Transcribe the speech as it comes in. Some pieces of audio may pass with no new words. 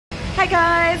Hey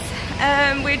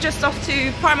guys, we're just off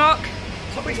to Primark,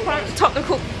 Tottenham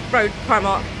Court Road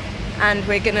Primark, and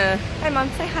we're gonna, hey mum,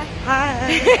 say hi.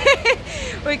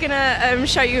 Hi. We're gonna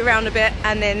show you around a bit,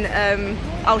 and then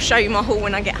I'll show you my haul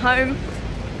when I get home.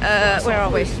 Where are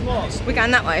we? We're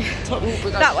going that way.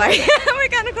 That way. We're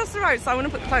going across the road, so I want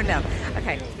to put the phone down.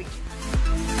 Okay.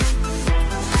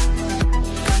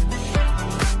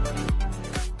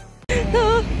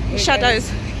 Oh,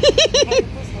 shadows.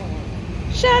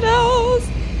 Shadows.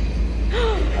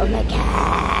 Oh my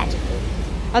god.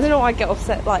 I don't know why I get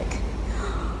upset. Like,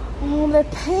 oh, they're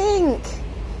pink.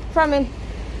 Framin.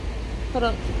 Hold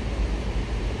on.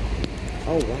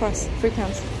 Oh wow. Price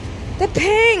 £3. They're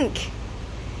pink.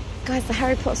 Guys, the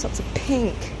Harry Potter socks are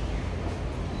pink.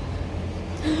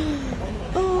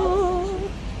 Oh.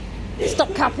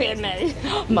 Stop copying me.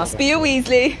 Must be a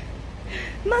Weasley.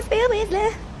 Must be a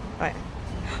Weasley. Right.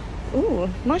 Ooh,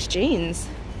 nice jeans.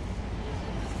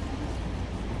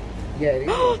 Yeah.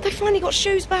 Oh, they finally got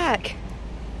shoes back.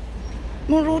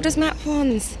 More orders matte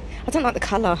ones. I don't like the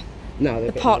colour. No,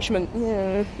 the parchment.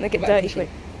 Yeah, they get dirty quick.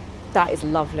 That is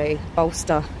lovely.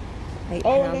 Bolster. £8.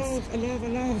 Oh, I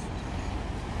love.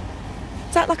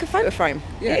 Is that like a photo frame?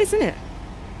 Yeah. It is, isn't it?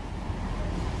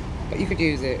 But you could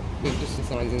use it with just the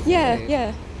signs inside.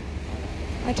 Yeah.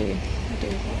 I do.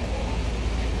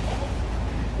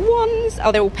 Wands.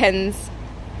 Oh, they're all pens.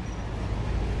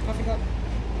 Coffee cup.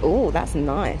 Oh, that's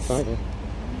nice. Fiver.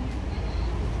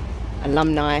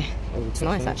 Alumni. Oh, It's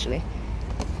nice, actually.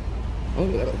 Oh,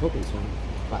 look, I got the Hogwarts one.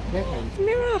 Right, there one.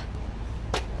 Mirror.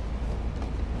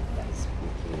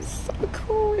 So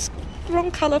cool. It's the wrong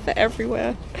colour for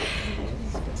everywhere.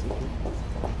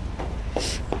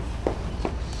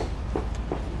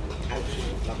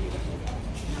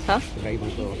 Huh?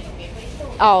 Ravenclaw.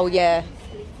 Oh, yeah.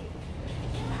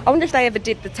 I wonder if they ever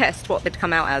did the test, what they'd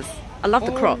come out as. I love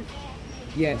the crop.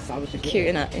 Yes, I was just Cute,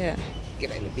 innit? Yeah.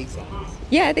 Get it in the big size.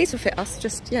 Yeah, these will fit us.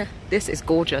 Just, yeah. This is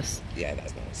gorgeous. Yeah,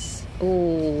 that's nice.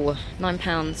 Oh,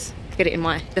 £9. Get it in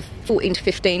the 14 to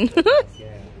 15.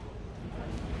 Yeah.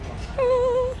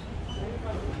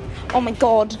 Oh my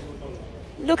god.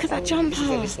 Look at that jumper.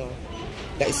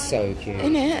 That is so cute.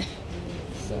 Isn't it?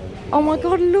 So cute. Oh my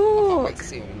god, I look. can't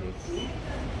see her in this.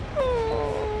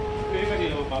 Oh,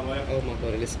 Oh my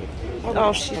god, Elizabeth.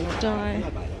 oh she'll die.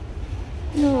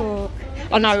 Look.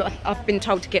 Oh no, I've been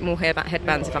told to get more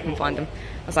headbands if I can find them.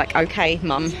 I was like, okay,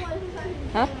 mum.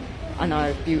 Huh? I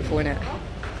know, beautiful, innit?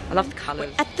 I love the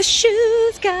colours. At the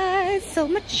shoes, guys. So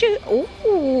much shoes.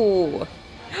 Oh.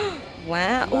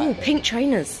 Wow. Oh, pink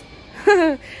trainers.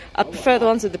 I prefer the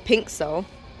ones with the pink sole.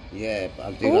 Yeah, but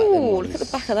I do Oh, like them ones. look at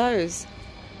the back of those.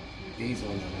 These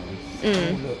ones are nice.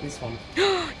 Oh, look, this one.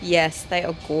 Yes, they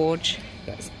are gorge.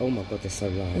 Oh my god, they're so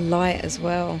light. Light as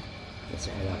well. That's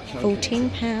what I like.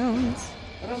 £14.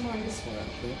 I don't mind this one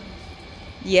actually.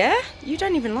 Yeah? You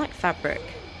don't even like fabric.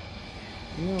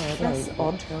 No, I don't. That's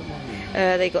odd. I don't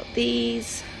mind. They got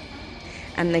these.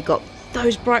 And they got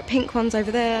those bright pink ones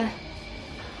over there.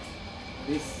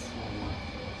 This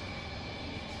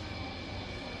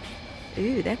one.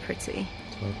 Ooh, they're pretty.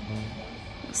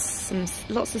 £12.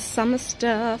 Lots of summer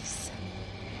stuffs.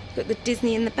 Got the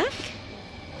Disney in the back.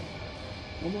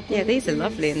 Oh my god, Yeah, these are these.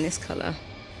 lovely in this colour.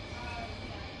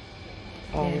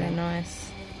 Oh, Yeah, they're nice.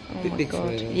 Oh Bit my big for god.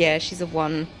 me, though. Yeah, she's a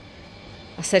 1.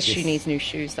 I said she Yes. needs new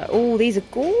shoes though. Oh, these are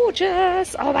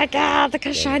gorgeous. Oh my god, look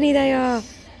how shiny they are.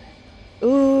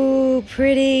 Ooh,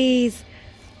 pretties.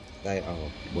 They are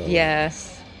well.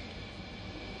 Yes.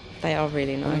 They are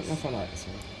really nice. I like this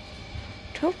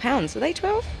one. £12. Are they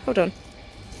 12? Hold on.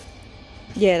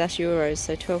 Yeah, that's euros,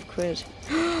 so 12 quid.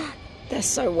 They're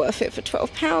so worth it for £12.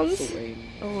 14.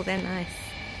 Oh, they're nice.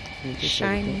 And just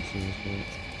Shiny. like the boxes as well.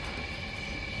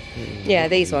 Yeah,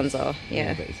 these ones are.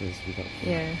 Yeah. But it says we got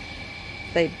Yeah.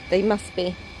 They must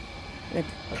be. They're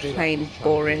plain,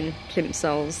 boring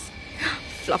plimsolls.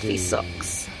 Fluffy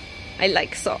socks. I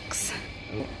like socks.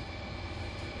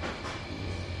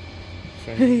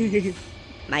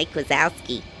 Mike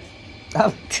Wazowski.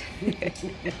 Oh.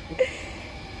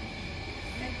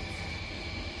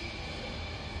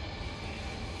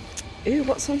 Ooh,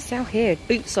 what's on sale here?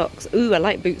 Boot socks. Ooh, I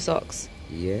like boot socks.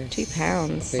 Yes.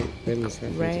 £2. I think them is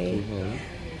having Grey. to come home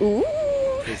Ooh.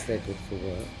 because they're good for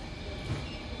work.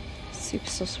 Super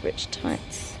sauce rich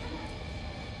tights.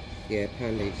 Yeah,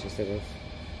 pound each instead of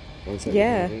 175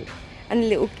 Yeah. each. And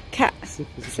little cat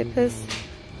zippers.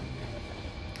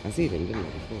 I see them, didn't I,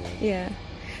 before? Yeah.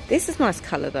 This is nice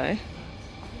colour though.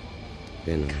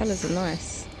 They're nice. Colours are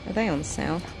nice. Are they on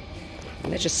sale?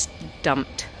 They're just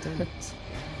dumped.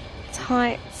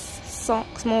 Tights,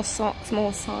 socks, more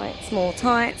tights, more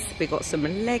tights. We've got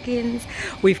some leggings.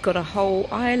 We've got a whole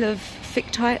aisle of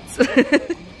thick tights.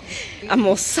 And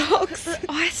more socks.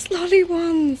 Ice lolly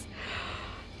ones.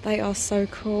 They are so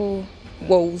cool.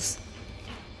 Walls.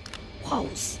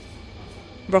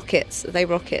 Rockets. Are they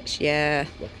rockets? Yeah.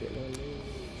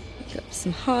 Got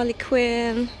some Harley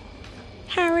Quinn.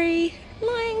 Harry.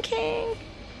 Lion King.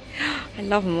 I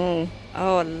love them all.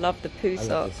 Oh, I love the poo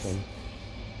socks.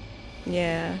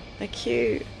 Yeah, they're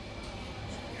cute.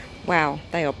 Wow,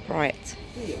 they are bright.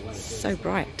 So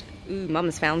bright. Ooh,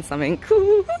 Mum's found something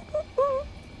cool.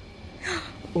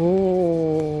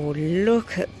 Oh,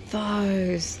 look at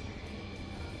those.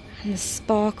 And the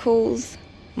sparkles.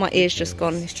 My ear's just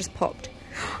gone, it's just popped.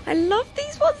 I love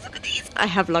these ones, look at these. I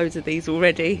have loads of these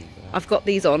already. I've got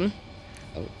these on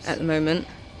at the moment.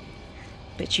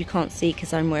 But you can't see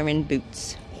because I'm wearing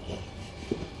boots.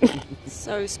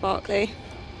 So sparkly.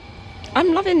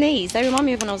 I'm loving these. They remind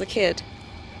me of when I was a kid.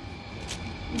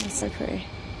 They're so pretty.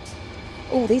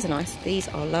 Oh, these are nice. These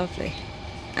are lovely.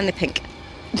 And they're pink.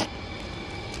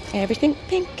 Everything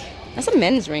pink. That's a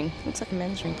men's ring. Looks like a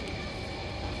men's ring.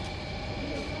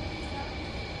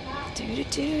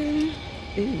 Doo-doo-doo.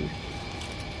 Ooh.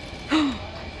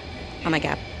 Oh my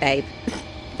god, babe.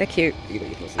 They're cute. You got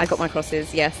your crosses? I got my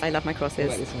crosses. Yes, I love my crosses.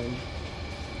 What about this one?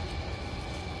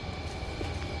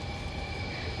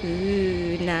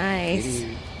 Ooh, nice.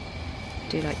 Ooh.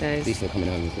 Do like those. These are coming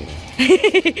home with me.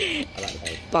 I like the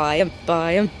babe. Buy 'em,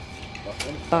 buy 'em,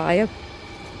 buy 'em.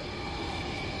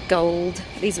 Gold.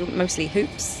 These are mostly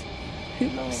hoops.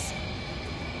 Hoops.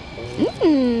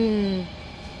 Mmm.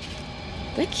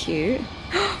 They're cute.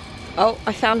 Oh,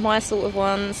 I found my sort of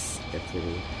ones. They're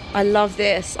pretty. I love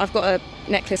this. I've got a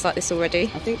necklace like this already.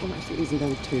 I think I might actually using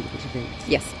those too. What do you think?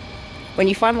 Yes. When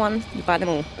you find one, you buy them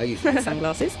all. Oh, you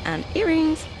Sunglasses and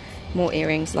earrings. More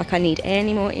earrings. Like I need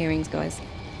any more earrings, guys.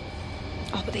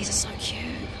 Oh, but these are so cute.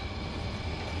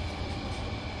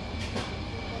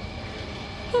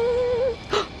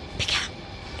 Pick out.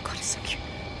 God, it's so cute.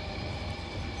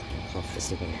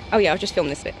 Oh yeah, I've just filmed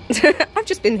this bit. I've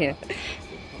just been here.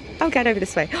 I'll get over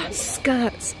this way.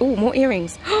 Skirts. Oh, more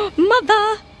earrings.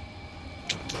 Mother!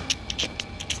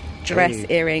 Dress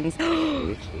earrings.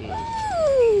 Ooh,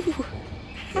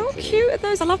 how cute are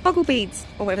those? I love bugle beads.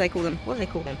 Or whatever they call them. What do they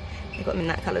call them? They've got them in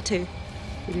that colour too.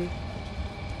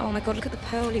 Oh my god, look at the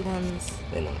pearly ones.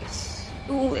 They're nice.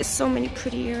 Oh, there's so many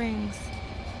pretty earrings.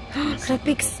 Look at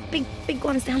the big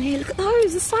ones down here. Look at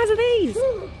those, the size of these.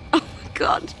 Oh my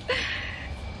god.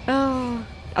 Oh,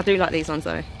 I do like these ones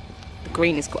though. The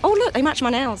green is cool. Oh look, they match my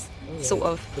nails. Oh, yeah. Sort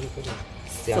of. Pretty.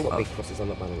 See, I've got big crosses. I'm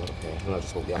not buying a lot of hair. And I'll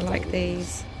just hold the other I like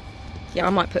these. Yeah, I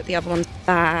might put the other ones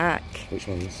back. Which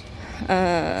ones?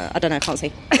 I don't know, I can't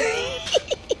see.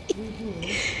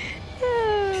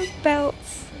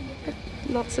 Belts.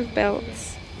 Lots of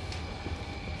belts.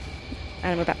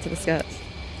 And we're back to the skirts.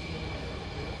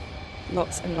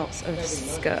 Lots and lots of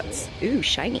skirts. Ooh,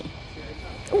 shiny.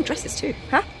 Oh, dresses too.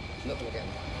 Huh? Not gonna get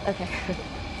them.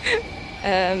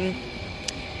 Okay.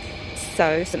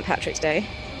 So, St. Patrick's Day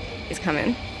is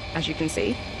coming, as you can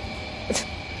see.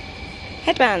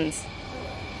 Headbands.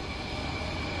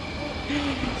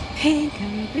 Pink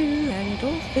and blue and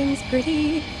dolphins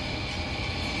pretty.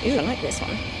 Ooh, I like this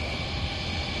one.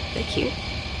 They're cute.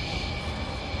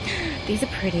 These are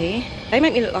pretty. They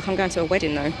make me look like I'm going to a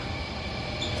wedding though.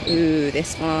 Ooh,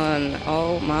 this one.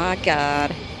 Oh my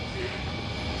god.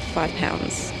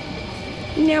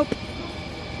 £5. Nope.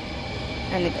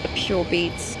 And they've got the pure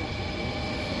beads.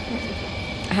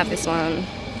 I have this one.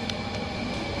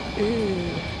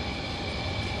 Ooh.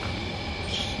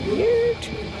 Cute.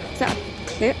 Is that a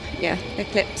clip? Yeah, they're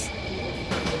clips.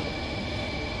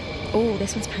 Oh,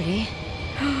 this one's pretty.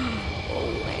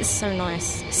 Oh, it's so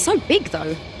nice. It's so big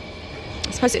though.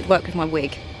 I suppose it'd work with my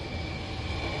wig.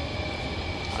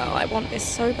 Oh, I want this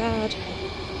so bad.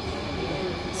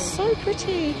 So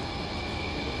pretty.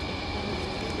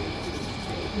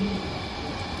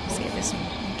 Let's get this one.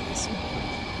 I'll get this one.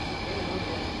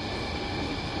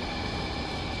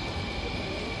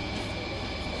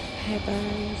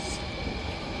 Hairbands.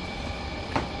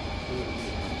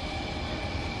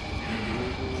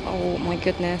 Oh my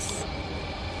goodness.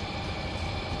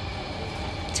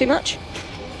 Too much?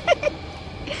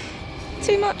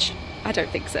 Too much? I don't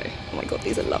think so. Oh my god,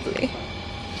 these are lovely.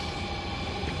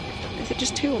 Is it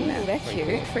just two on there? They're cute.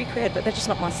 £3, but they're just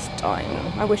not my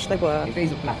style. I wish they were. If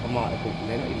these are black, I might have bought them.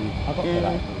 They're not even. I've got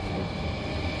black.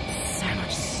 So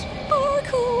much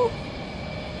sparkle.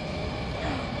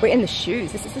 We're in the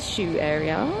shoes. This is the shoe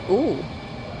area. Ooh.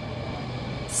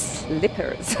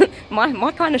 Slippers.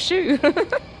 my kind of shoe.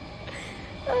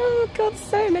 Oh god,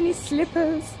 so many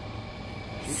slippers.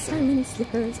 So many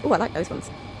slippers. Oh, I like those ones.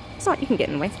 It's alright, you can get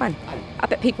in the way, it's fine. I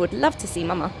bet people would love to see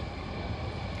Mama.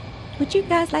 Would you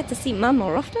guys like to see Mum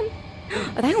more often?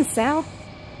 Are they on sale?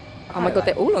 Oh my god,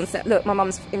 they're all on sale. Look, my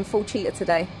mum's in full cheetah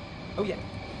today. Oh yeah.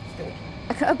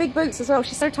 Look at her big boots as well,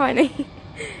 she's so tiny.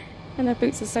 And her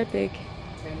boots are so big.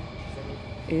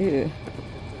 Ew.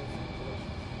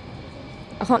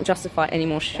 I can't justify any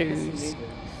more shoes.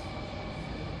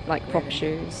 Like proper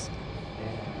shoes.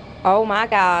 Oh my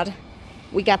god.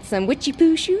 We got some witchy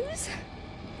poo shoes.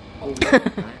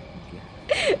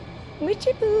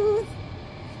 Witchy poo.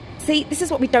 See, this is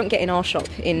what we don't get in our shop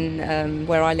in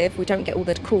where I live. We don't get all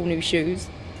the cool new shoes.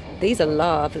 These are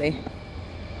lovely.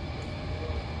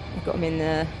 I've got them in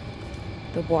the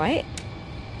white.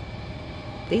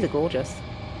 These are gorgeous.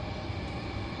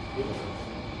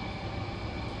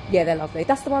 Yeah, they're lovely.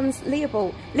 That's the ones Leah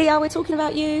bought. Leah, we're talking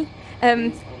about you.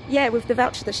 Yeah, with the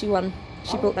voucher that she won.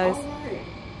 She bought those.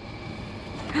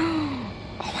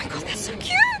 Oh my god, they're so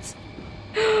cute!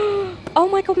 Oh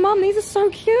my god, Mum, these are so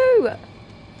cute!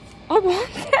 I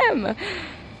want them!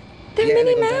 They're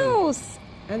Minnie Mouse!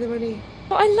 And they're only...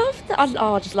 But I love that.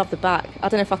 I just love the back. I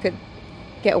don't know if I could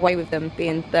get away with them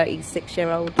being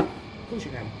 36-year-old. Of course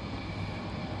you can.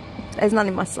 There's none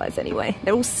in my size anyway.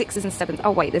 They're all 6s and 7s.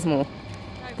 Oh wait, there's more.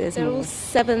 They're all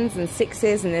 7s and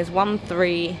 6s and there's 1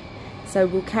 3. So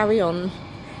we'll carry on.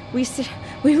 We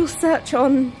will search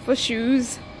on for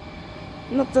shoes.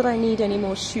 Not that I need any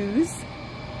more shoes.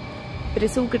 But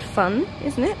it's all good fun,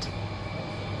 isn't it?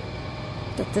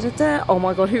 Da, da, da, da. Oh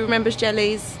my god, who remembers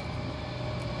jellies?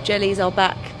 Jellies are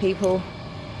back, people.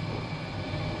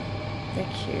 They're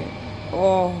cute.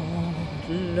 Oh,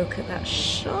 look at that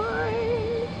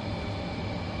shine.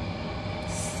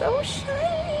 So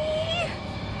shiny.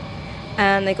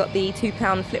 And they got the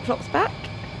 £2 flip-flops back.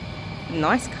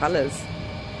 Nice colours.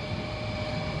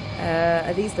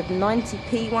 Are these the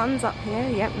 90p ones up here?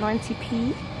 Yep,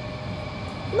 90p.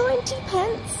 90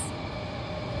 pence.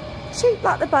 Cheap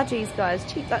like the budgies, guys.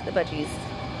 Cheap like the budgies.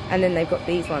 And then they've got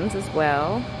these ones as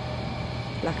well.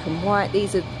 Black and white.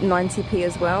 These are 90p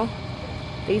as well.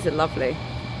 These are lovely.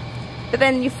 But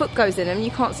then your foot goes in them,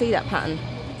 you can't see that pattern.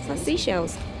 It's like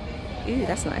seashells. Ooh,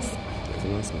 that's nice. That's a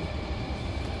nice one.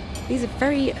 These are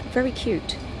very, very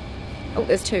cute. Oh,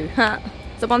 there's two.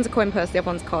 So one's a coin purse, the other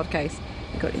one's a card case.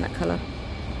 I got it in that colour.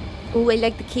 Oh, I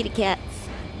like the kitty cats.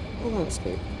 Oh, that's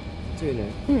good. Do you know?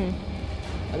 Hmm.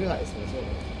 I do like this one as well.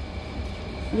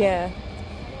 Yeah.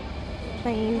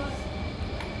 Plain.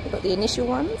 We've got the initial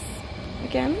ones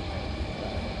again.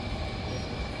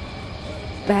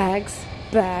 Bags,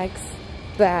 bags,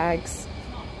 bags,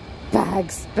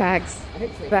 bags, bags,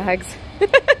 bags.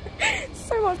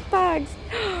 So much bags.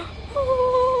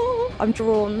 Oh, I'm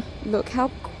drawn. Look how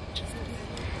gorgeous.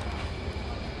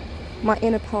 My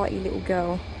inner party little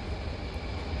girl.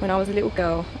 When I was a little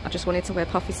girl, I just wanted to wear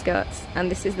puffy skirts,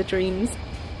 and this is the dreams.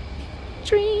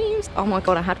 Dreams! Oh my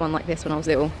god, I had one like this when I was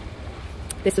little.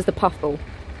 This is the puffball,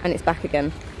 and it's back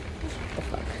again. What the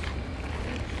fuck?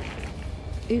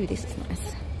 Ooh, this is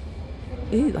nice.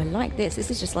 Ooh, I like this. This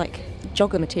is just like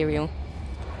jogger material.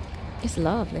 It's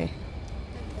lovely.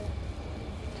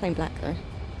 Plain black though.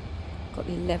 Got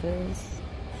the leathers,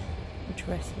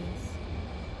 dresses.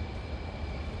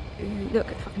 Ooh, look,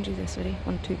 if I can do this, ready?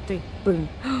 1, 2, 3, boom.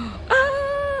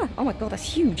 Ah! Oh my god, that's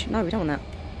huge. No, we don't want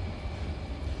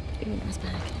that. Ooh, nice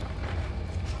bag.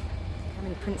 How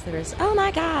many prints there is? Oh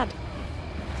my god!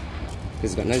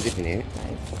 Because it's got no zip in here.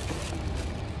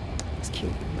 It's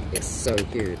cute. It's so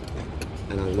cute.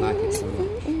 And I like it so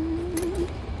much.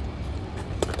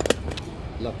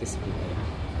 Love this one.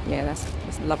 Yeah, that's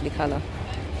a lovely colour.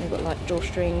 They've got like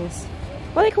drawstrings.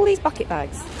 What do they call these bucket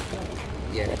bags?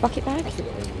 Yeah. Bucket bags?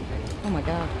 Oh my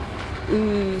god.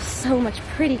 Ooh, so much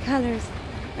pretty colours.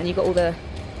 And you've got all the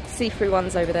see-through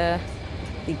ones over there.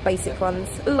 The basic ones.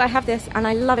 Ooh, I have this and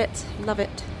I love it. Love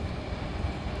it.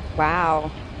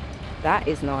 Wow. That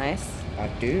is nice. I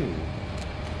do.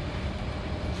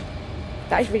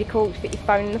 That is really cool. You fit your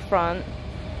phone in the front.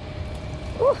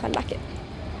 Ooh, I like it.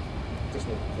 Just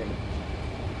not the thing.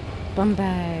 Bum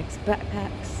bags,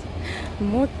 backpacks,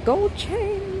 more gold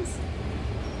chains.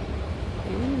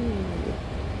 Ooh.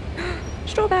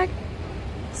 Straw bag.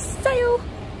 Sale.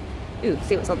 Ooh,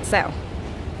 see what's on sale.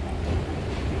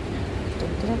 Dun,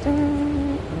 dun,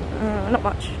 dun. Not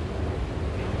much.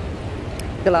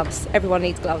 Gloves. Everyone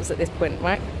needs gloves at this point,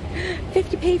 right?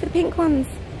 50p for the pink ones.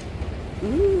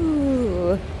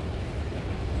 Ooh.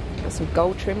 Got some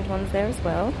gold trimmed ones there as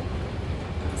well.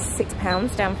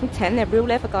 £6 down from 10. They're real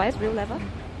leather, guys. Real leather.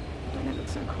 Don't they look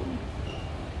so cool?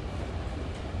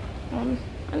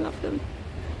 I love them.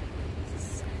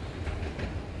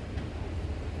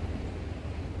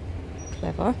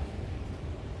 Clever.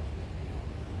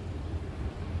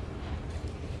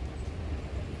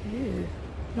 Ooh,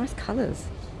 nice colours.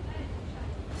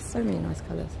 So many nice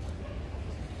colours.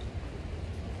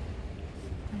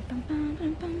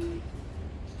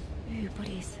 Ooh,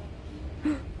 bodies.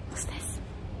 What's this?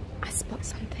 I spot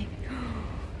something.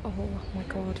 Oh my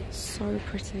god, so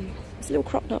pretty. It's a little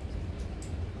crop top.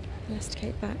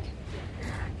 Elasticate back.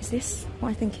 Is this what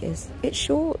I think it is? It's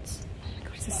shorts. Oh my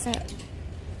god, it's a set.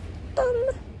 Done.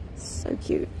 So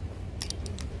cute.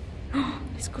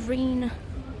 It's green.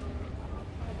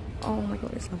 Oh my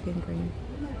god, it's lovely in green.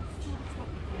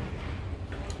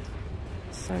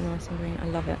 So nice and green. I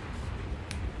love it.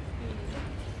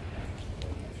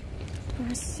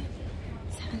 Price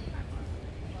 7.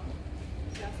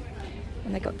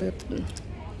 And they got the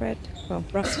red, well,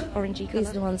 rust orangey colour. These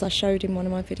are the ones I showed in one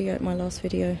of my last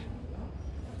video.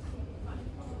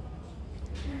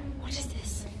 What is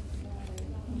this?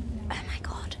 Oh my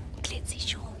god, glitzy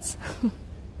shorts.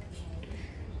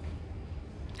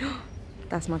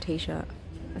 That's my t-shirt.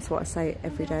 That's what I say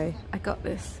every day. I got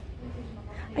this.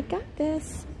 I got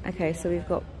this. Okay, so we've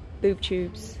got boob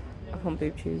tubes, upon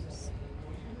boob tubes,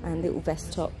 and little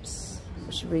vest tops,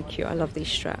 which are really cute. I love these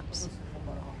straps.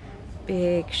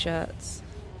 Big shirts.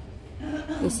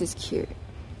 This is cute.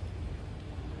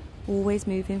 Always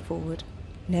moving forward,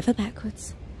 never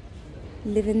backwards.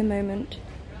 Live in the moment.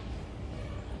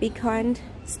 Be kind,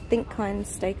 think kind,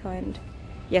 stay kind.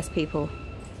 Yes, people.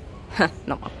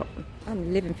 Not my problem.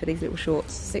 I'm living for these little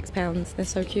shorts. £6. They're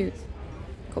so cute.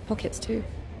 Got pockets too.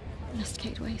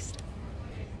 Elasticated waist.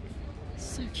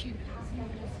 So cute.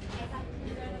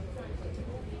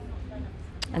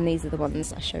 And these are the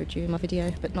ones I showed you in my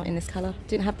video, but not in this colour.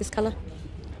 Didn't have this colour.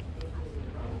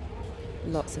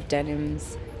 Lots of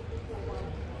denims.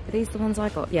 Are these the ones I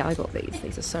got? Yeah, I got these.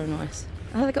 These are so nice.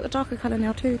 Oh, they got the darker colour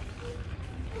now too.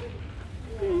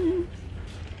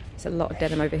 There's a lot of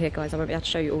denim over here, guys. I won't be able to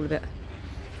show you all of it.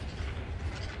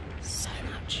 So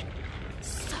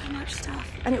much stuff.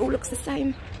 And it all looks the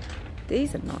same.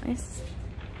 These are nice.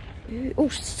 Ooh, oh,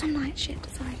 some nice shit,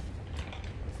 sorry.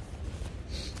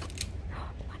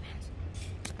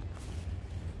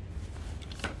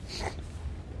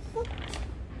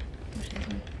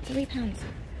 £3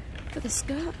 for the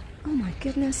skirt. Oh my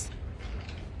goodness.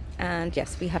 And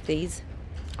yes, we have these.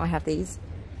 I have these,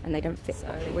 and they don't fit.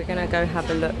 So we're gonna go have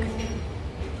a look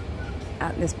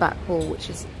at this back wall, which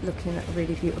is looking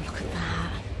really beautiful. Look at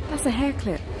that. That's a hair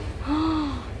clip.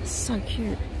 Oh, so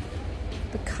cute.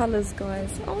 The colours,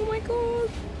 guys. Oh my god.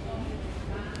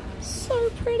 So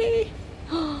pretty.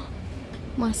 Oh,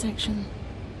 my section.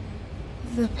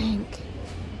 The pink.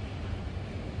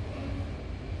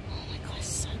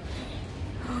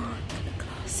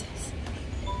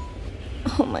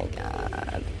 Oh my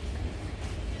god.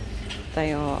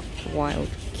 They are wild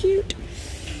cute.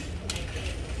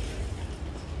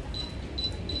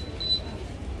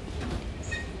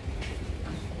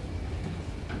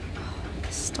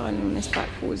 The styling on this back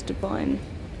wall is divine.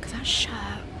 Look at that shirt.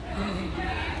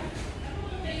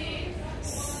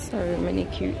 So many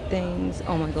cute things.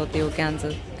 Oh my god, the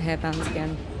organza hairbands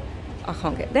again. I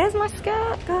can't get... There's my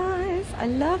skirt, guys. I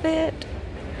love it.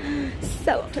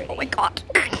 So pretty. Oh my god.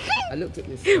 I looked at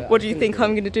this. What do you think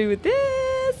I'm going to do with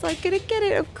this? I'm going to get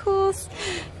it, of course.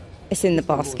 It's in the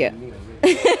basket.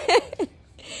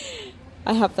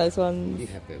 I have those ones. You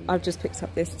have them. I've just picked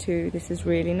up this too. This is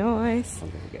really nice. I'm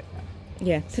going to get that.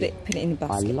 Yeah, put it in the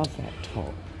basket. I love that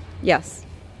top. Yes.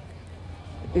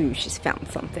 Ooh, she's found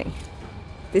something.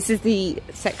 This is the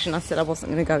section I said I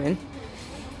wasn't going to go in.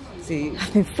 See,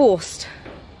 I've been forced.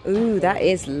 Ooh, that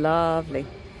is lovely.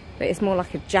 But it's more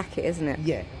like a jacket, isn't it?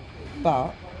 Yeah,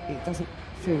 but it doesn't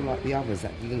feel like the others.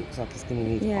 That looks like it's going to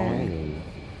need ironing.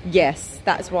 Yes,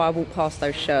 that's why I walked past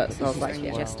those shirts and I was like,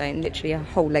 yeah, yesterday, and literally a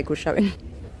whole leg was showing.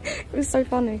 It was so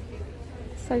funny.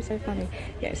 So funny.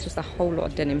 Yeah, it's just a whole lot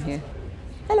of denim here.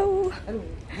 Hello. Hello.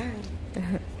 Hi.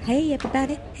 Hey,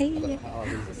 everybody. Hey.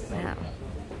 Wow.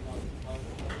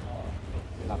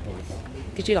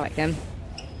 Did you like them?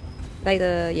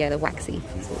 They're waxy.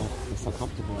 They're so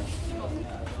comfortable.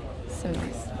 So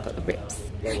nice. Got the rips.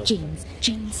 Jeans.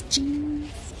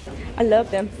 I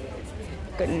love them.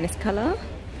 Got in this colour.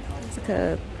 It's like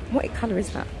a... What colour is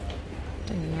that?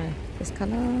 Don't know. This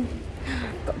colour.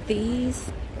 Got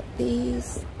these.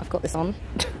 I've got this on.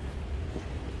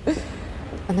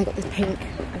 And they got this pink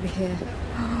over here.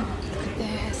 Look at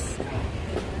this.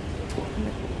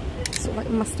 It's sort of like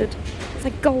mustard. It's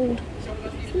like gold.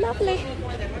 It's lovely.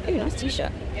 Ooh, nice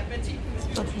t-shirt.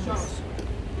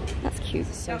 That's cute.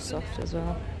 It's so soft as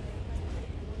well.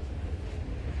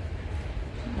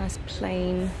 Nice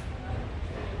plain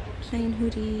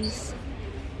hoodies.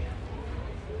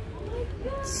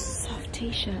 Soft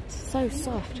t-shirts, so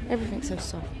soft. Everything's so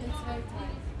soft.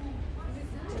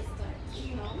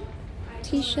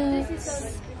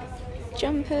 T-shirts,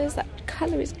 jumpers. That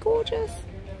colour is gorgeous.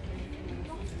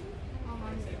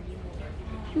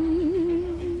 Look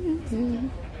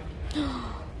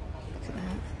at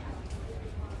that.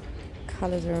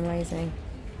 Colours are amazing.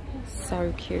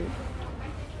 So cute.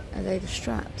 Are they the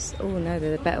straps? Oh no,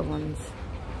 they're the better ones.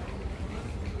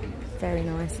 Very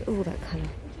nice. Oh, that colour.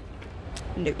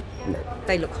 Nope. No.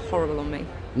 They look horrible on me.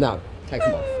 No, take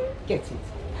them off. Get it.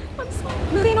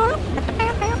 Moving on.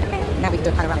 Now we can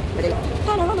do a panorama.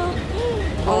 Panorama.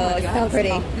 Oh, it's so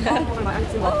pretty. I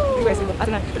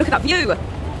don't know. Look at that view.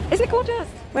 Isn't it gorgeous?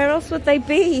 Where else would they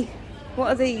be? What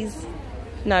are these?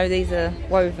 No, these are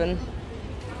woven.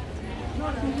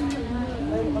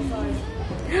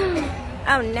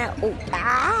 Oh no. Oh,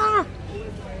 ah.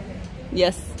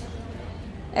 Yes.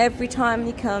 Every time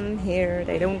you come here,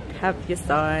 they don't have your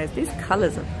size. These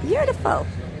colours are beautiful.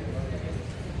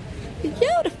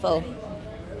 Beautiful.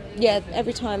 Yeah,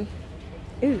 every time.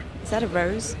 Ooh, is that a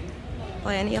rose?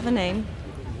 By any other name?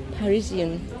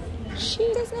 Parisian.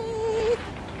 Disney.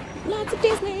 Lots of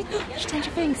Disney.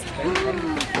 Stranger Things.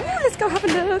 Oh, let's go have a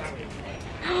look.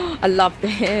 I love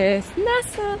this.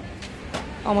 NASA.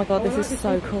 Oh my god, this is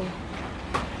so cool.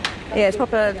 Yeah, it's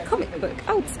proper comic book.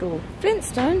 Old school.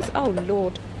 Flintstones. Oh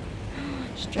lord.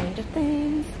 Stranger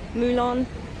Things. Mulan.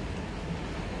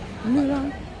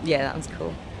 Mulan. Yeah, that one's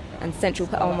cool. And Central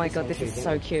Park. Oh my god, this is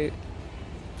so cute.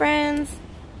 Friends.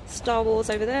 Star Wars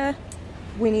over there.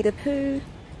 Winnie the Pooh.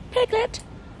 Piglet.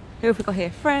 Who have we got here?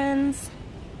 Friends.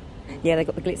 Yeah, they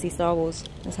got the glitzy Star Wars.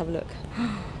 Let's have a look.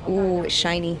 Oh, it's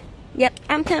shiny. Yep,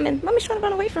 I'm coming. Mummy's trying to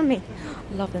run away from me.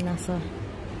 Love the NASA.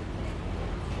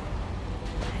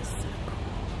 That is so cool.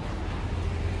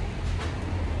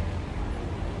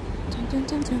 Dun, dun,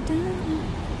 dun, dun, dun.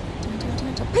 Dun, dun,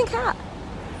 dun, dun. Pink hat.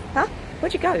 Huh?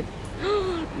 Where'd you go?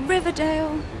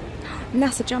 Riverdale.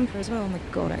 NASA jumper as well. Oh my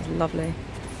god, that is lovely.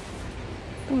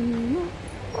 Oh no.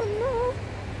 Oh no.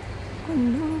 Oh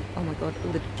no. Oh my god,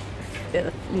 all the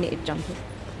knitted jumpers.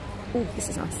 Oh, this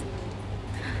is nice.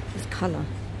 This colour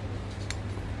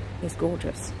is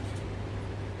gorgeous.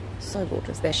 So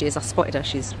gorgeous. There she is. I spotted her.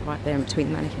 She's right there in between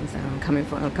the mannequins now. I'm coming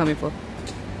for her. I'm coming for her.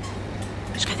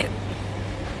 Let's go there.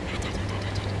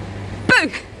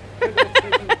 Boo!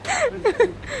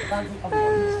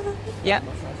 Yep.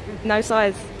 No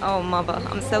size. Oh, mother.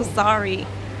 I'm so sorry.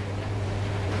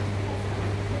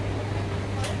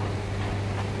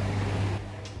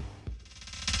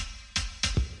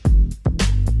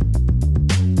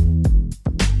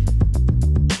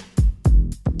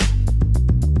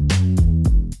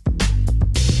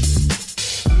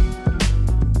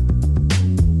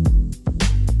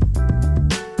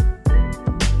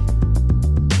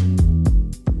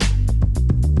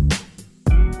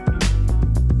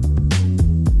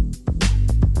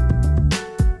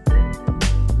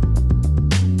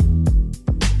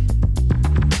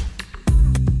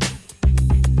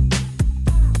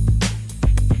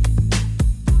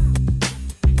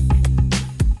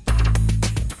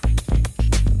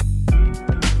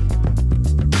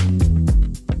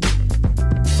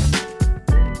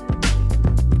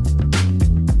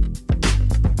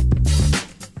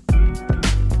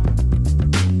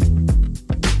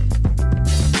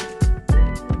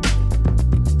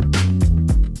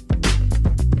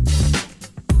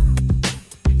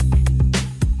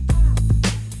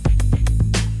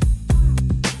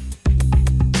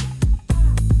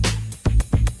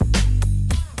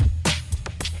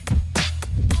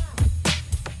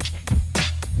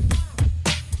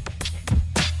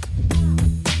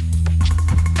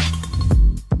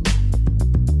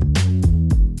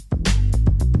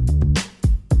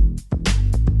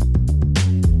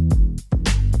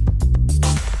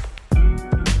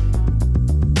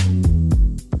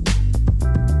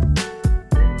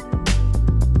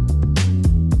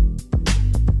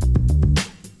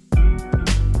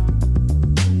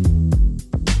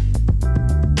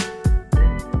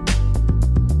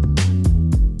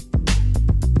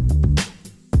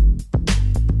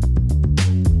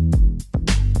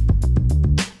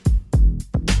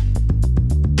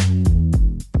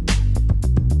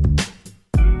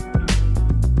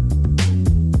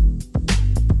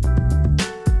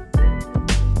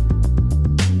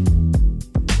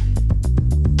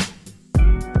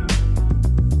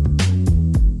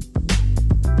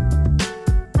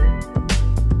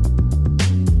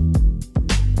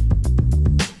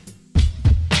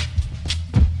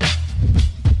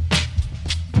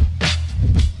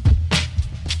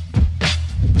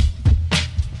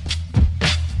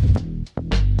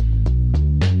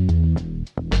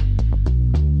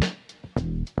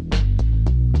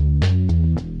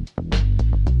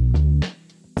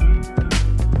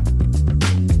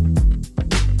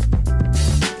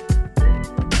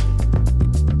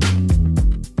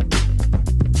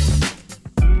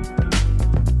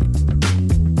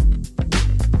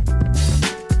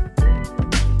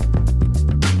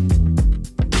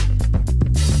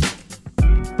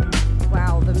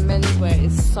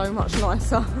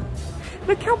 nicer.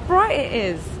 Look how bright it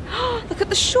is. Look at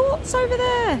the shorts over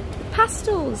there. The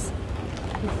pastels.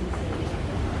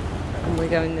 And we're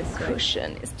going this way.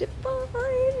 Cushion is divine.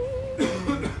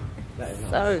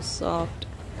 So soft.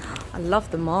 I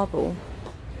love the marble.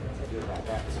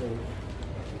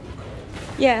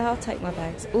 Yeah, I'll take my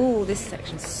bags. Oh, this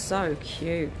section's so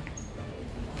cute.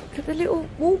 Look at the little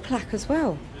wall plaque as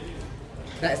well.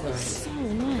 That is nice. So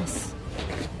nice.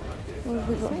 What have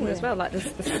we got here as well? Like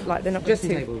this, like they're not Dressing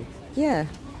too. table. Yeah,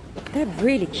 they're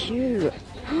really cute.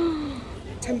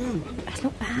 £10. That's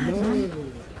not bad. No.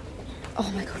 Man.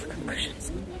 Oh my god, look at the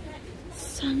cushions.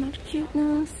 So much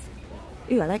cuteness.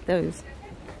 Ooh, I like those.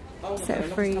 Set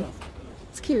of free.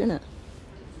 It's cute, isn't it?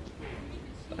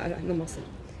 I like the mustard.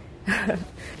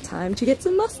 Time to get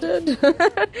some mustard.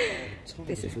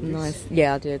 This is nice.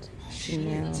 Yeah, I did.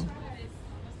 Chanel.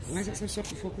 Why is it so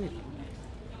soft for £4?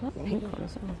 What pink one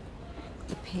as well?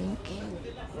 The pink.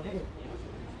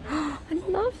 I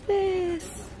love this.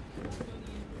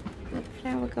 The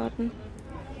flower garden.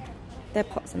 Their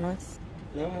pots are nice.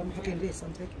 No, I'm hugging this.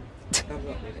 I'm taking it.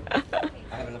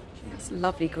 I have enough. It's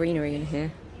lovely greenery in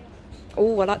here.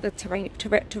 Oh, I like the terrarium.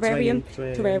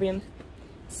 Terrarium.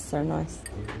 So nice.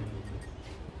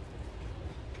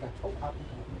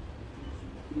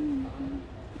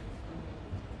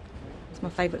 It's my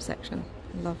favourite section.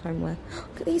 I love homeware.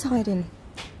 Look at these hiding.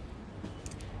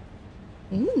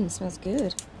 Smells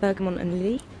good. Bergamot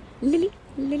and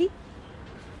Lily.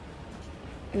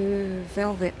 Ooh,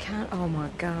 velvet cat. Oh my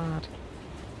god.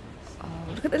 Oh,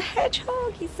 look at the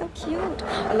hedgehog. He's so cute.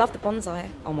 I love the bonsai.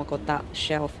 Oh my god, that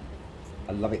shelf.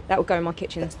 I love it. That would go in my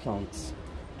kitchen. That's plants.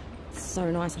 So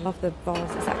nice. I love the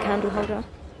vase. Is that candle holder?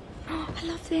 Oh, I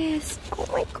love this. Oh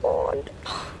my god.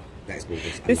 That is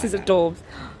gorgeous. This is adorbs.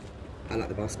 I like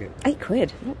the basket.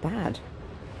 £8. Not bad.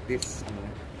 This.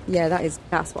 Yeah,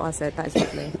 that's what I said. That is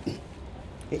lovely.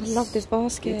 I love this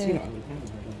basket.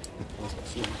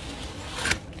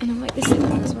 And I like this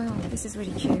one as well. This is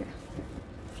really cute.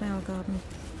 Flower garden.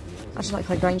 I just like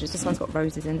hydrangeas. This one's got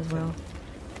roses in as well.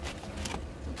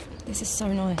 This is so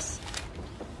nice.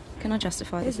 Can I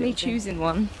justify this? There's me choosing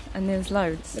one, and there's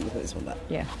loads. Let me put this one back.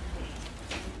 Yeah.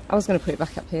 I was going to put it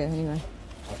back up here anyway.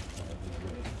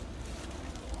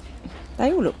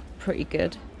 They all look pretty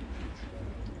good.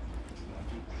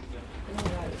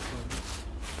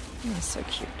 Oh, so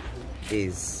cute.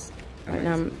 Is Right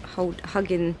now I'm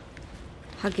hugging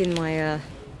my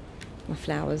my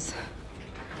flowers.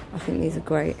 I think these are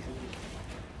great.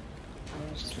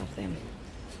 I just love them.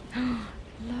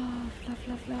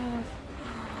 Love.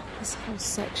 This whole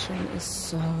section is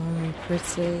so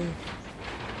pretty.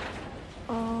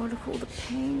 Oh, look at all the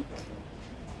pink.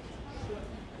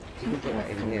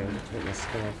 in here and put my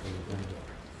scarf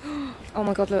on. Oh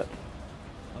my god, look.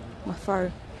 My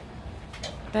fro.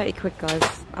 30 quid,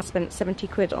 guys. I spent 70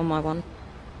 quid on my one.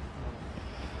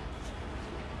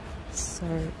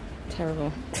 So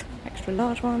terrible. Extra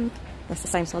large one. That's the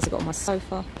same size I got on my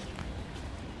sofa.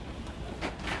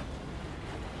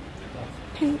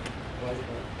 Pink.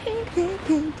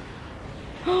 Pink.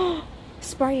 Oh,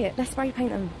 spray it. Let's spray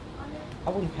paint them. I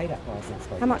wouldn't pay that price.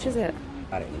 How much is it?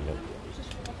 I don't even know.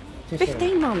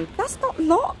 15, mum. That's not a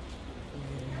lot.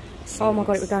 Oh my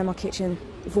god, it would go in my kitchen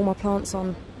with all my plants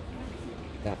on.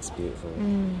 That's beautiful.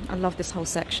 I love this whole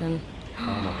section. Oh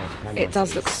my god, it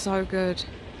does look so good.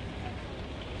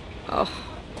 Oh,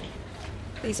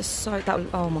 these are so.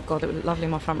 Oh my god, it would look lovely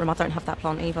in my front room. I don't have that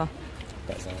plant either.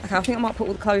 That's nice. Okay, I think I might put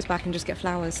all the clothes back and just get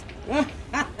flowers.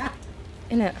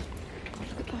 In it. God,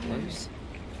 look at those.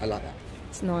 I like that.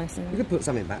 It's nice. Isn't it? You could put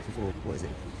something back for what is it?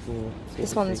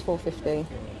 This one's £4.50.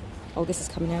 Oh, this is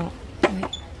coming out.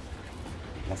 Wait.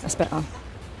 That's better.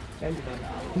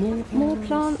 More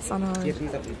plants. I know.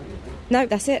 No,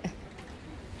 that's it.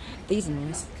 These are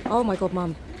nice. Oh my god,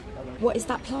 mum. What is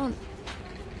that plant?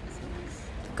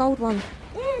 The gold one.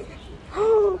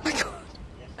 Oh my god.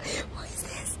 What is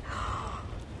this?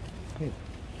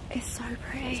 It's so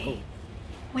pretty.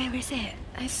 Where is it?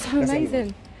 It's so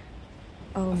amazing.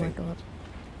 Oh my god.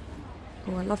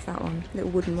 Oh, I love that one.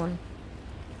 Little wooden one.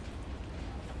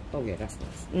 Oh yeah, that's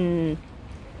nice.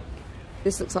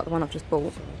 This looks like the one I've just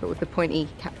bought, but with the pointy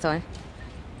cacti.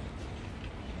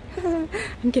 I'm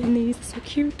getting these, they're so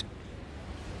cute.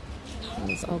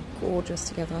 These are gorgeous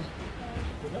together.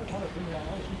 Oh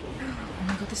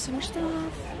my god, there's so much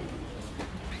stuff.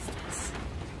 What is this?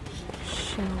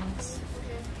 Shells.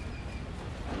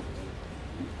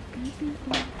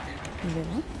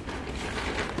 Mirror.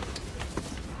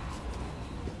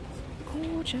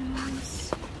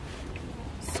 Gorgeous.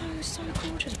 So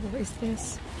gorgeous. What is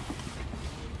this?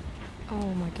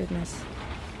 Oh my goodness.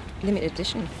 Limited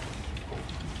edition.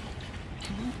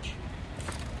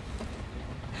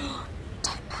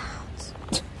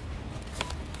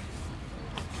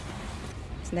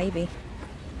 It's navy.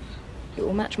 It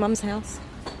will match Mum's house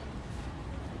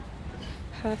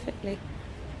perfectly.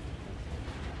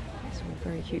 These are all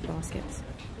very cute baskets.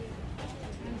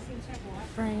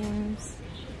 Frames.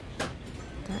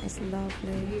 That is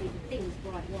lovely.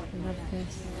 Love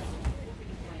this.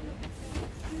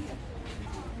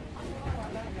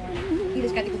 Y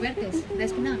los caticubertes, de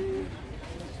espina.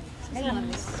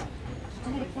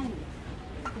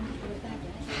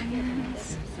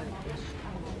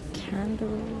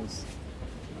 Candles.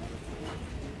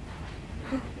 Oh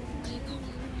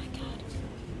my god.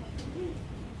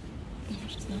 How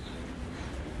much is that?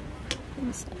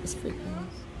 What's that? It's £3.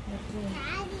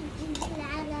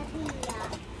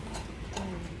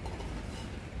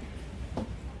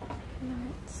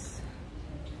 Lights.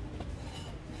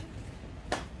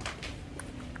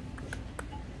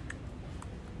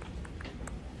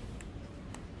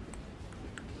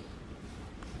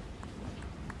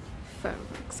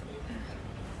 Fireworks up there.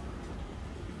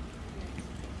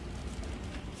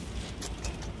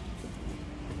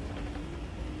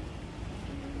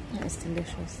 That is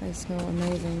delicious. They smell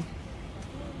amazing.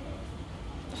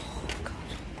 Oh god,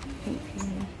 pink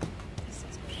peony. This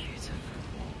is beautiful.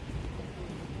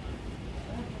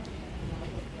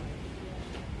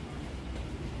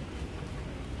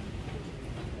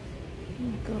 Oh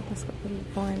my god, that's got a little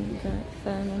vine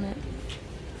fern on it.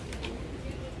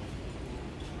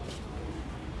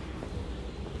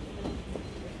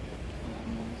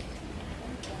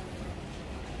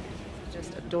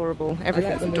 Adorable.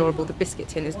 Everything's adorable. The biscuit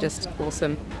tin is just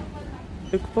awesome.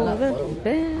 Look for the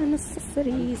bare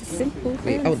necessities, simple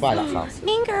things. I would buy that fast.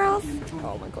 Mean Girls.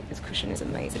 Oh my god, this cushion is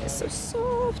amazing. It's so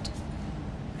soft.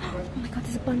 Oh my god,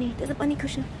 there's a bunny. There's a bunny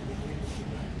cushion.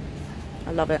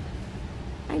 I love it.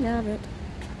 I love it.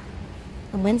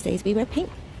 On Wednesdays we wear pink.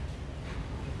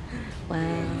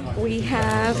 Wow. We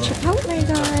have Chipotle,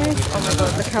 guys. Oh my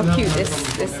god, look how cute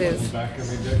this is.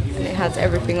 And it has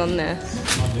everything on there.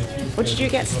 What did you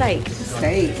get? Steak?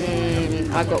 Steak.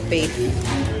 I got beef.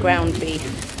 Ground beef.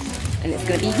 And it's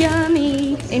going to be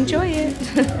yummy. Enjoy it.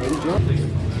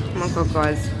 Oh my god,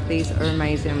 guys. These are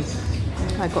amazing.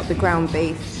 I got the ground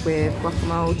beef with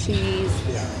guacamole,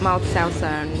 cheese, mild salsa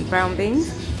and brown beans.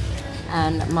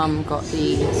 And Mum got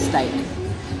the steak.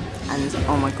 And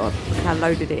oh my god, look how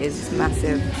loaded it is. It's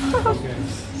massive.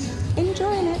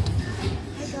 Enjoying it.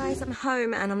 Hey guys, I'm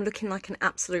home and I'm looking like an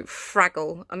absolute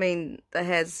fraggle. I mean, the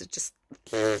hair's just...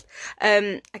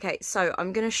 okay, so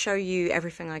I'm going to show you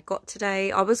everything I got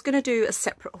today. I was going to do a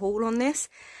separate haul on this,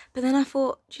 but then I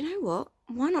thought, do you know what?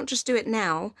 Why not just do it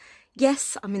now?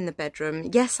 Yes, I'm in the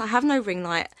bedroom. Yes, I have no ring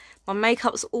light. My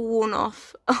makeup's all worn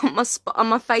off.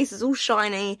 My face is all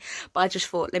shiny. But I just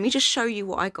thought, let me just show you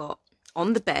what I got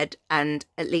on the bed, and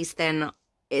at least then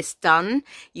it's done.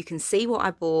 You can see what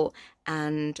I bought,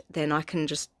 and then I can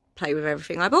just play with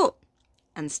everything I bought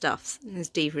and stuff. And there's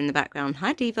Diva in the background.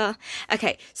 Hi, Diva.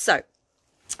 Okay, so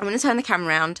I'm going to turn the camera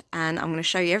around and I'm going to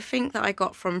show you everything that I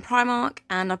got from Primark,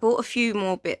 and I bought a few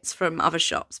more bits from other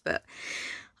shops, but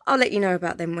I'll let you know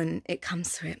about them when it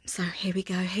comes to it. So here we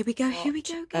go, here we go, here we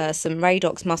go. Some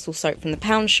Radox muscle soap from the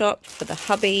Pound shop for the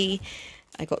hubby.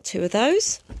 I got 2 of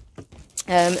those.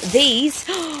 These,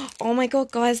 oh my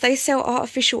god, guys, they sell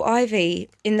artificial ivy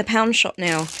in the Pound shop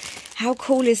now. How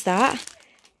cool is that?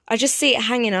 I just see it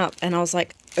hanging up and I was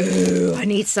like, oh, I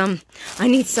need some.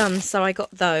 So I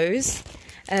got those.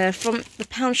 From the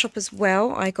Pound shop as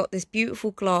well, I got this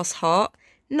beautiful glass heart.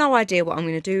 No idea what I'm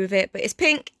going to do with it, but it's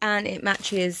pink and it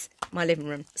matches my living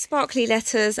room. Sparkly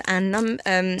letters and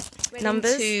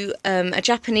numbers to a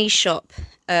Japanese shop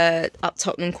up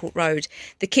Tottenham Court Road.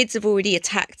 The kids have already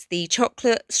attacked the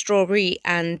chocolate, strawberry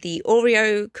and the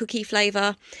Oreo cookie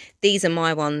flavour. These are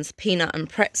my ones, peanut and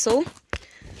pretzel.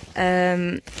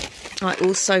 I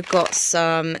also got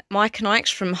some Mike and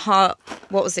Ike's from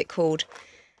what was it called?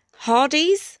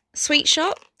 Hardee's sweet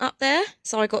shop up there.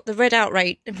 So I got the Red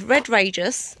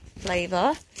Rageous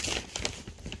flavour,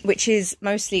 which is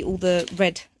mostly all the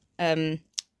red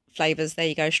flavours. There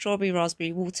you go, strawberry,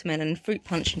 raspberry, watermelon, fruit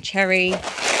punch and cherry.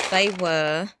 They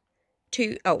were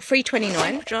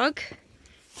 $3.29 drug.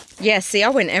 Yeah, see, I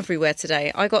went everywhere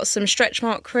today. I got some stretch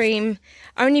mark cream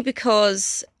only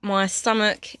because my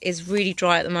stomach is really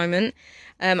dry at the moment.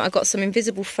 I got some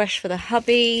Invisible Fresh for the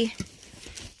hubby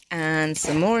and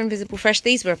some more Invisible Fresh.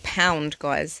 These were £1,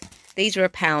 guys. These were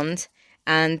 £1,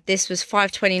 and this was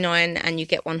 $5.29 and you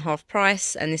get 1/2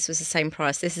 price, and this was the same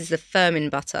price. This is the firming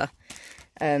butter.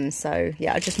 So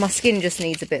yeah, my skin just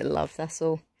needs a bit of love, that's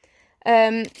all.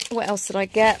 What else did I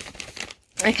get?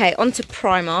 Okay, on to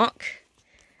Primark.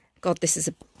 God, this is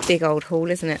a big old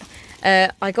haul, isn't it?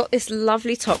 I got this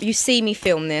lovely top. You see me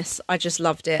film this. I just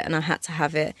loved it and I had to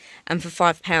have it. And for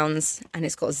 £5, and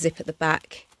it's got a zip at the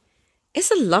back.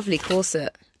 It's a lovely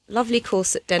corset. Lovely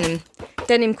corset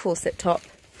denim corset top.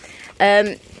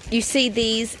 You see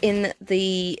these in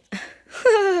the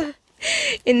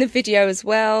in the video as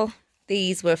well.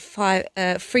 These were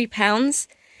 £3.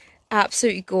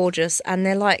 Absolutely gorgeous, and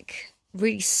they're like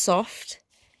really soft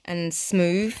and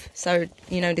smooth, so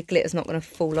you know the glitter's not going to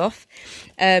fall off.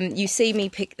 You see me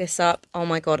pick this up. Oh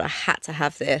my god, I had to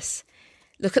have this.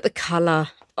 Look at the colour.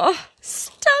 Oh,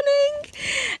 stunning.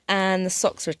 And the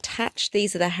socks are attached.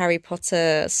 These are the Harry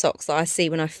Potter socks that I see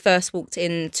when I first walked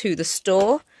into the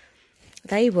store.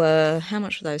 They were, how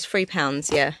much were those?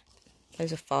 £3, yeah.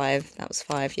 Those are £5. That was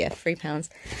 £5, yeah,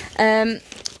 £3.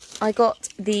 I got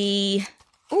the,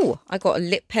 I got a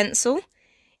lip pencil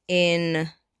in,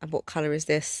 what colour is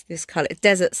this? This colour,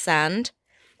 Desert Sand.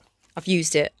 I've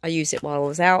used it. I used it while I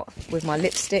was out with my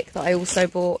lipstick that I also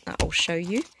bought. That I'll show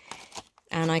you.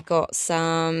 And I got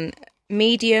some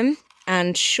medium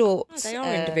and short. Oh, they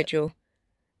are individual.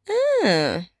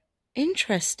 Ah,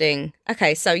 interesting.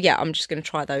 Okay, so yeah, I'm just going to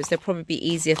try those. They'll probably be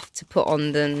easier to put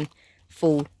on than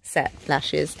full set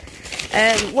lashes.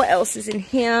 What else is in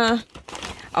here?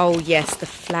 Oh yes, the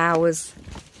flowers.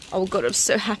 Oh god, I'm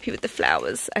so happy with the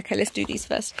flowers. Okay, let's do these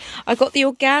first. I got the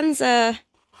organza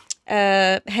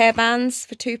hairbands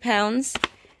for £2.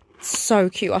 So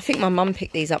cute. I think my mum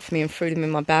picked these up for me and threw them in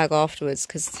my bag afterwards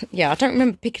because, yeah, I don't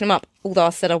remember picking them up, although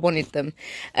I said I wanted them.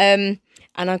 And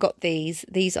I got these.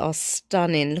 These are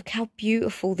stunning. Look how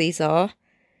beautiful these are.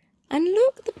 And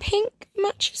look, the pink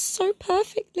matches so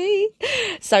perfectly.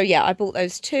 So, yeah, I bought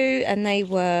those too, and they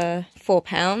were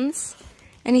 £4.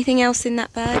 Anything else in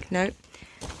that bag? Nope.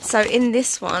 So, in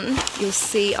this one, you'll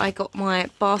see I got my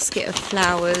basket of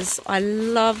flowers. I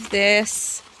love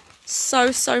this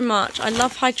so much. I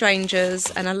love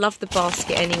hydrangeas and I love the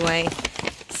basket anyway,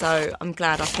 so I'm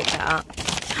glad I picked that up.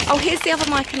 Oh, here's the other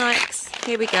Mike and Ike's.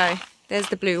 Here we go. There's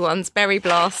the blue ones, Berry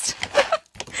Blast.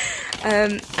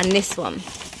 And this one,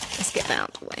 let's get that out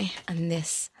of the way. And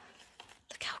this,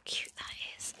 look how cute that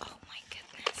is. Oh my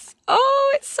goodness.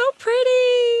 Oh, it's so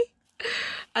pretty.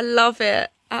 I love it,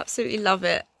 absolutely love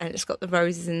it. And it's got the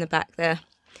roses in the back there.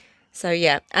 So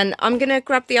yeah, and I'm gonna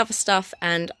grab the other stuff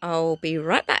and I'll be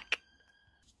right back.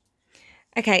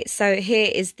 Okay, so here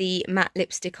is the matte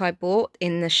lipstick I bought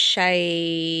in the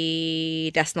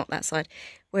shade... That's not that side.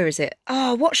 Where is it?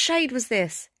 Oh, what shade was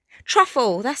this?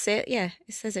 Truffle, that's it. Yeah,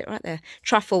 it says it right there.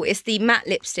 Truffle. It's the matte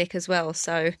lipstick as well.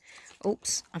 So,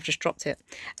 oops, I've just dropped it.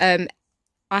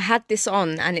 I had this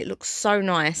on and it looks so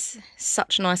nice.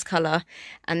 Such a nice colour.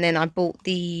 And then I bought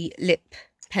the lip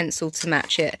pencil to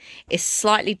match it. It's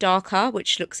slightly darker,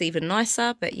 which looks even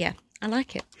nicer. But yeah, I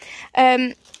like it.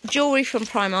 Jewellery from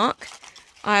Primark.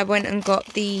 I went and got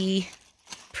the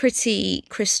pretty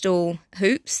crystal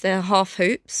hoops. They're half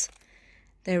hoops.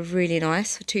 They're really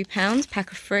nice for £2,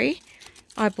 pack of 3.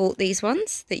 I bought these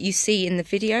ones that you see in the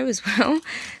video as well.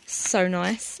 So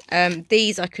nice.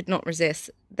 These I could not resist.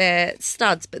 They're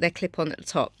studs, but they're clip-on at the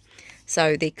top.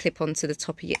 So they clip onto the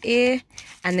top of your ear.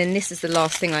 And then this is the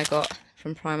last thing I got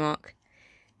from Primark.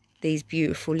 These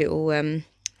beautiful little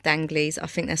danglies. I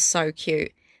think they're so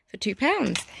cute. For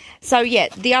 £2. So yeah,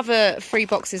 the other 3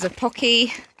 boxes of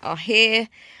Pocky are here.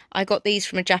 I got these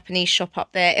from a Japanese shop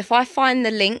up there. If I find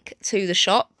the link to the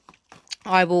shop,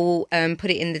 I will put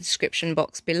it in the description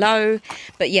box below.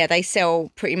 But yeah, they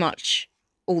sell pretty much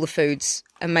all the foods,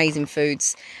 amazing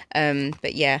foods.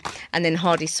 But yeah, and then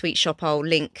Hardy's Sweet Shop I'll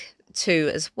link to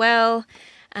as well.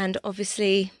 And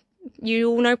obviously, you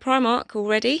all know Primark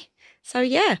already. So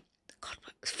yeah, God,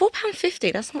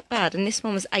 £4.50, that's not bad. And this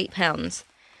one was £8.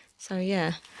 So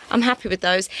yeah, I'm happy with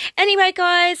those. Anyway,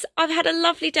 guys, I've had a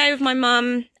lovely day with my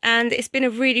mum and it's been a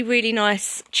really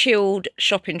nice, chilled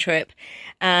shopping trip.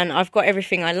 And I've got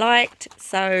everything I liked.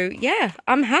 So yeah,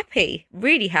 I'm happy,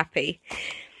 really happy.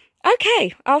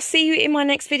 Okay, I'll see you in my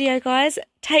next video, guys.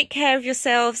 Take care of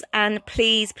yourselves and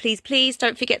please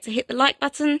don't forget to hit the like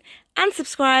button and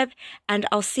subscribe. And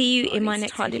I'll see you in my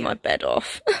next video. Tidy my bed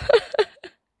off.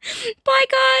 Bye,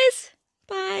 guys.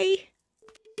 Bye.